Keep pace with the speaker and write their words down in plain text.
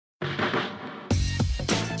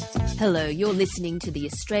Hello, you're listening to the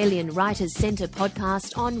Australian Writers Centre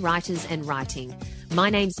podcast on writers and writing. My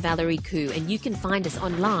name's Valerie Khoo, and you can find us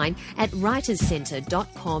online at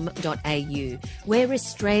writerscentre.com.au. We're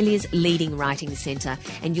Australia's leading writing centre,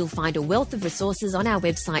 and you'll find a wealth of resources on our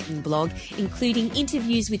website and blog, including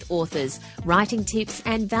interviews with authors, writing tips,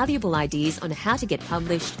 and valuable ideas on how to get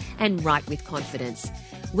published and write with confidence.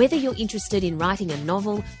 Whether you're interested in writing a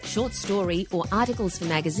novel, short story, or articles for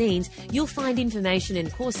magazines, you'll find information and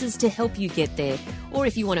courses to help you get there. Or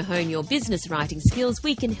if you want to hone your business writing skills,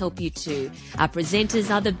 we can help you too. Our presenters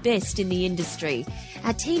are the best in the industry.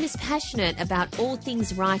 Our team is passionate about all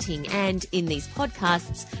things writing, and in these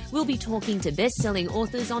podcasts, we'll be talking to best-selling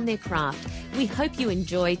authors on their craft. We hope you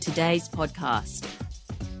enjoy today's podcast.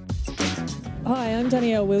 Hi, I'm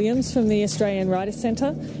Danielle Williams from the Australian Writers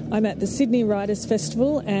Centre. I'm at the Sydney Writers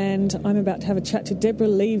Festival and I'm about to have a chat to Deborah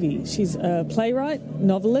Levy. She's a playwright,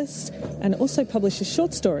 novelist and also publishes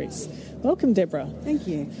short stories. Welcome, Deborah. Thank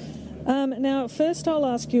you. Now, first I'll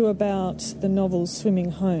ask you about the novel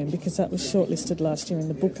Swimming Home, because that was shortlisted last year in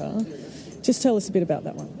the Booker. Just tell us a bit about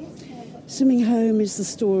that one. Swimming Home is the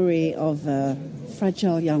story of a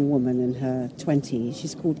fragile young woman in her 20s.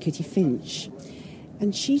 She's called Kitty Finch.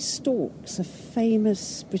 And she stalks a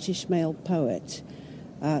famous British male poet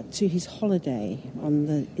to his holiday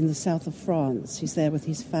in the south of France. He's there with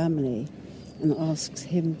his family and asks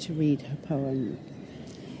him to read her poem.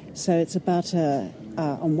 So it's about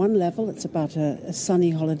on one level, it's about a sunny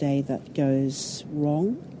holiday that goes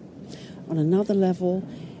wrong. On another level,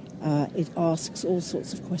 it asks all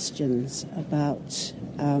sorts of questions about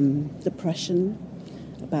depression,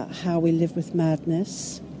 about how we live with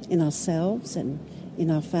madness in ourselves and in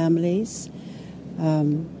our families.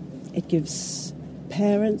 It gives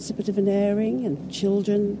parents a bit of an airing, and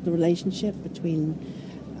children, the relationship between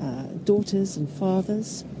daughters and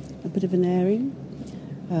fathers, a bit of an airing.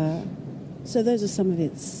 So those are some of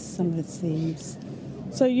its themes.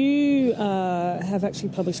 So you have actually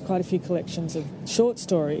published quite a few collections of short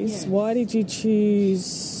stories. Yes. Why did you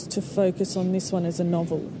choose to focus on this one as a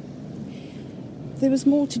novel? There was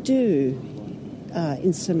more to do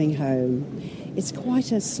in Swimming Home. It's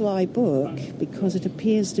quite a sly book because it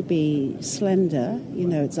appears to be slender. You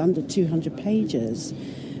know, it's under 200 pages,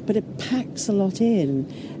 but it packs a lot in.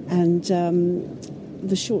 And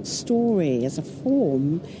the short story as a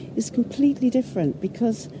form is completely different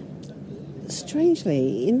because,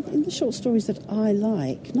 strangely, in the short stories that I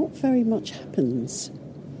like, not very much happens.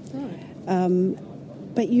 Right.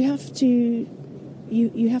 But you have to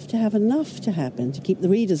have enough to happen to keep the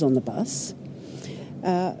readers on the bus.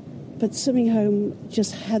 But Swimming Home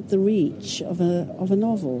just had the reach of a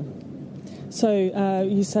novel. So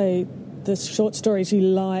you say the short stories you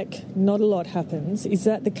like, not a lot happens. Is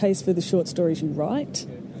that the case for the short stories you write?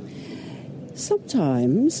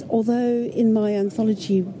 Sometimes, although in my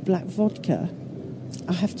anthology Black Vodka,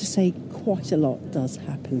 I have to say quite a lot does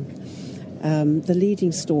happen. The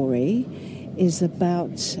leading story is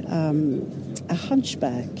about a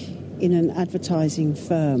hunchback in an advertising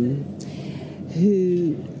firm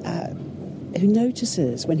who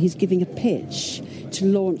notices when he's giving a pitch to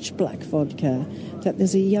launch Black Vodka that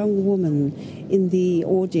there's a young woman in the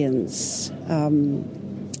audience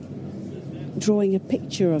drawing a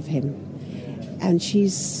picture of him, and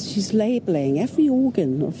she's labelling every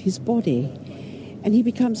organ of his body, and he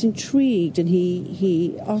becomes intrigued and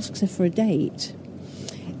he asks her for a date.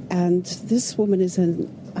 And this woman is an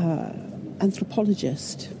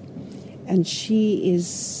anthropologist, and he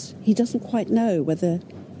doesn't quite know whether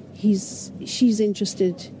she's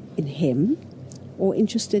interested in him or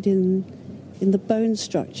interested in the bone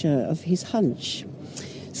structure of his hunch.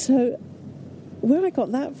 So where I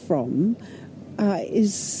got that from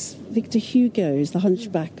is Victor Hugo's The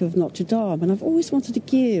Hunchback of Notre Dame, and I've always wanted to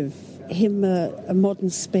give him a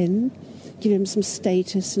modern spin, give him some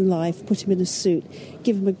status in life, put him in a suit,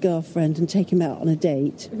 give him a girlfriend and take him out on a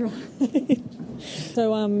date. Right.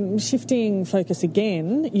 So shifting focus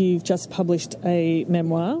again, you've just published a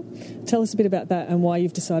memoir. Tell us a bit about that and why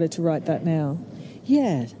you've decided to write that now.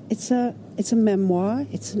 Yeah, it's a memoir,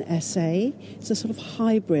 it's an essay, it's a sort of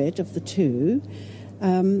hybrid of the two,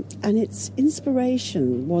 and its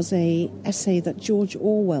inspiration was an essay that George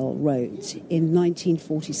Orwell wrote in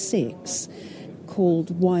 1946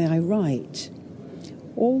 called Why I Write.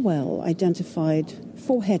 Orwell identified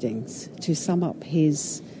 4 headings to sum up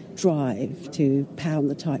his drive to pound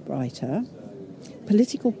the typewriter: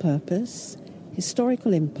 political purpose,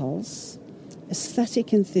 historical impulse,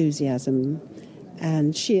 aesthetic enthusiasm,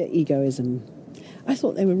 and sheer egoism. I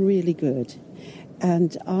thought they were really good,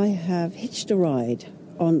 and I have hitched a ride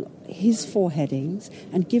on his four headings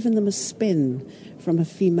and given them a spin from a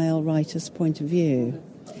female writer's point of view.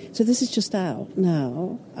 So this is just out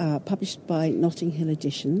now, published by Notting Hill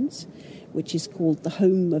Editions, which is called The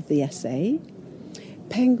Home of the Essay.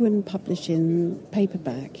 Penguin publishing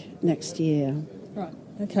paperback next year. Right.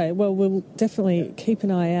 Okay, well, we'll definitely keep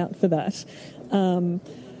an eye out for that.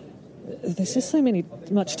 There's just so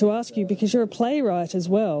much to ask you because you're a playwright as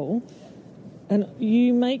well, and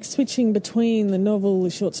you make switching between the novel, the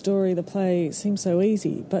short story, the play seem so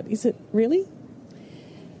easy, but is it really?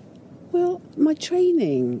 Well, my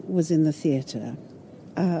training was in the theatre.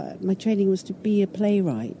 My training was to be a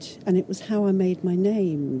playwright, and it was how I made my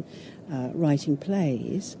name, writing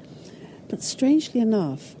plays. But strangely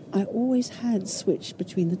enough, I always had switched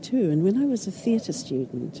between the two. And when I was a theatre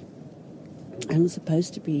student and was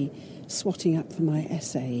supposed to be swatting up for my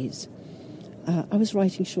essays, I was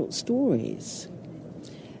writing short stories.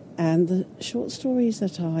 And the short stories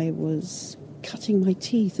that I was cutting my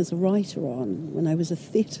teeth as a writer on when I was a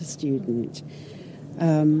theatre student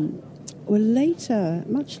were later,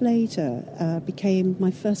 much later, became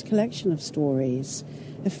my first collection of stories,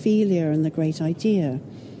 Ophelia and the Great Idea,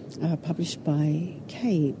 published by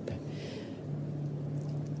Cape.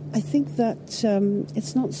 I think that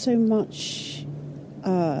it's not so much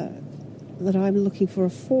that I'm looking for a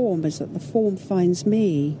form as that the form finds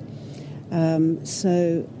me.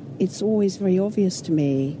 So it's always very obvious to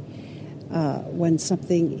me when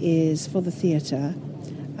something is for the theatre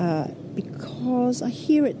because I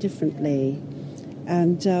hear it differently.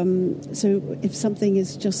 And so if something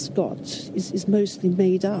is mostly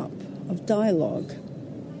made up of dialogue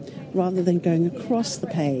rather than going across the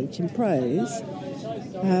page in prose,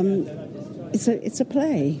 it's a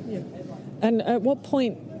play. Yeah. And at what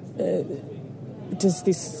point does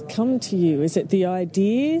this come to you? Is it the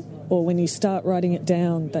idea, or when you start writing it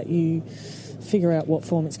down that you figure out what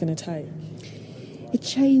form it's going to take? It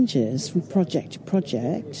changes from project to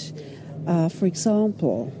project. For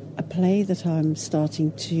example, a play that I'm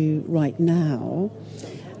starting to write now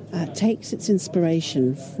takes its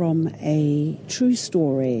inspiration from a true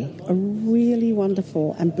story, a really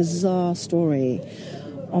wonderful and bizarre story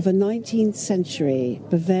of a 19th century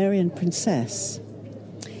Bavarian princess.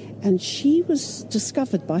 And she was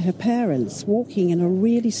discovered by her parents walking in a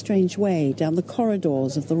really strange way down the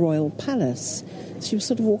corridors of the royal palace. She was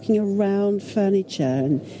sort of walking around furniture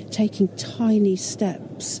and taking tiny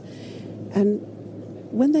steps. And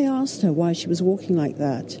when they asked her why she was walking like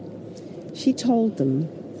that, she told them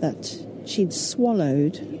that she'd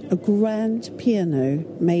swallowed a grand piano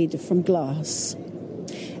made from glass.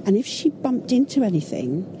 And if she bumped into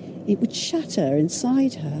anything, it would shatter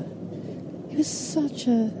inside her. It was such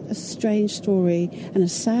a strange story and a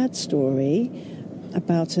sad story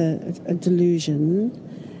about a delusion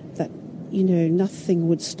that, nothing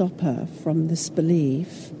would stop her from this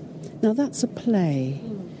belief. Now that's a play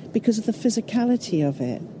because of the physicality of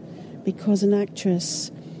it, because an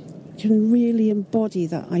actress can really embody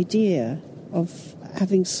that idea of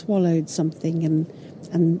having swallowed something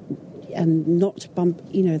and not bump,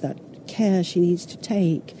 that care she needs to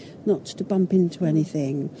take, not to bump into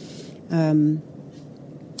anything.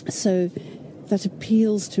 So that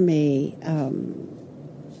appeals to me.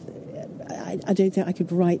 I don't think I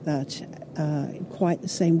could write that quite the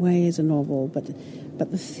same way as a novel, but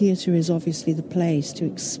the theatre is obviously the place to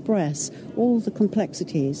express all the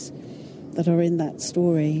complexities that are in that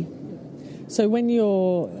story. So when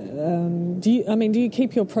you're, do you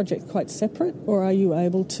keep your project quite separate, or are you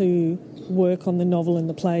able to work on the novel and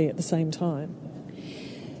the play at the same time?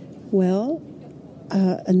 Well,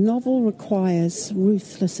 a novel requires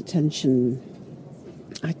ruthless attention.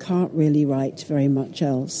 I can't really write very much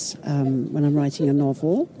else when I'm writing a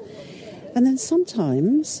novel. And then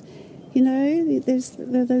sometimes, there's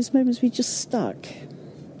those moments where you're just stuck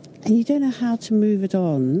and you don't know how to move it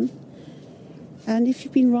on. And if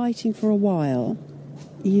you've been writing for a while,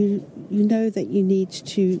 you know that you need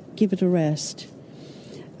to give it a rest.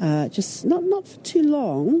 Just not for too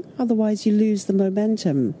long, otherwise you lose the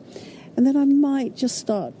momentum. And then I might just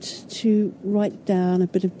start to write down a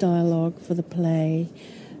bit of dialogue for the play,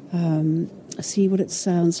 see what it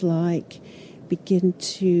sounds like, begin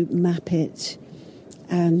to map it,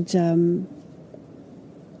 and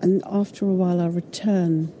after a while I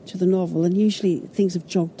return to the novel, and usually things have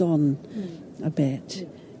jogged on a bit.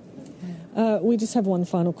 We just have one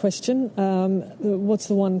final question. What's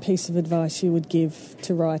the one piece of advice you would give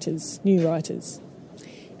to writers, new writers?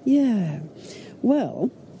 Yeah,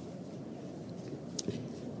 well,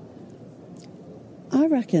 I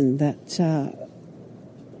reckon that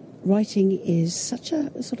writing is such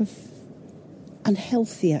a sort of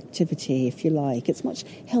unhealthy activity, if you like. It's much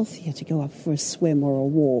healthier to go up for a swim or a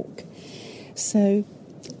walk. So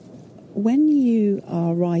when you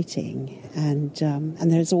are writing, and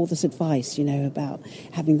there's all this advice, about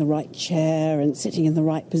having the right chair and sitting in the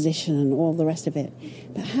right position and all the rest of it,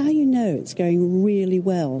 but how you know it's going really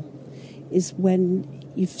well is when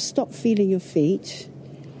you've stopped feeling your feet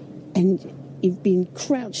and you've been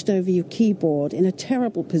crouched over your keyboard in a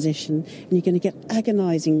terrible position and you're going to get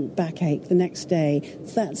agonising backache the next day.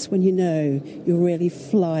 That's when you know you're really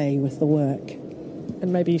flying with the work.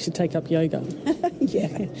 And maybe you should take up yoga. Yeah.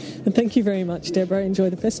 And thank you very much, Deborah. Enjoy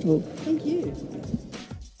the festival. Thank you.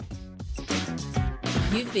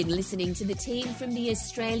 You've been listening to the team from the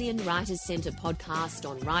Australian Writers Centre podcast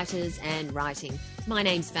on writers and writing. My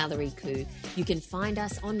name's Valerie Khoo. You can find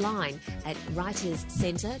us online at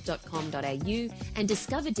writerscentre.com.au and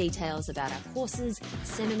discover details about our courses,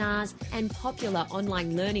 seminars and popular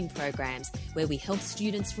online learning programs where we help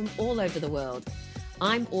students from all over the world.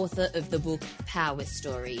 I'm author of the book Power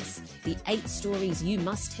Stories, the 8 stories you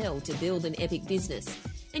must tell to build an epic business.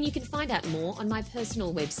 And you can find out more on my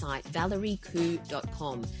personal website,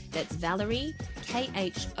 valeriekoo.com. That's Valerie,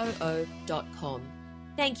 KHOO.com.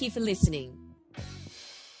 Thank you for listening.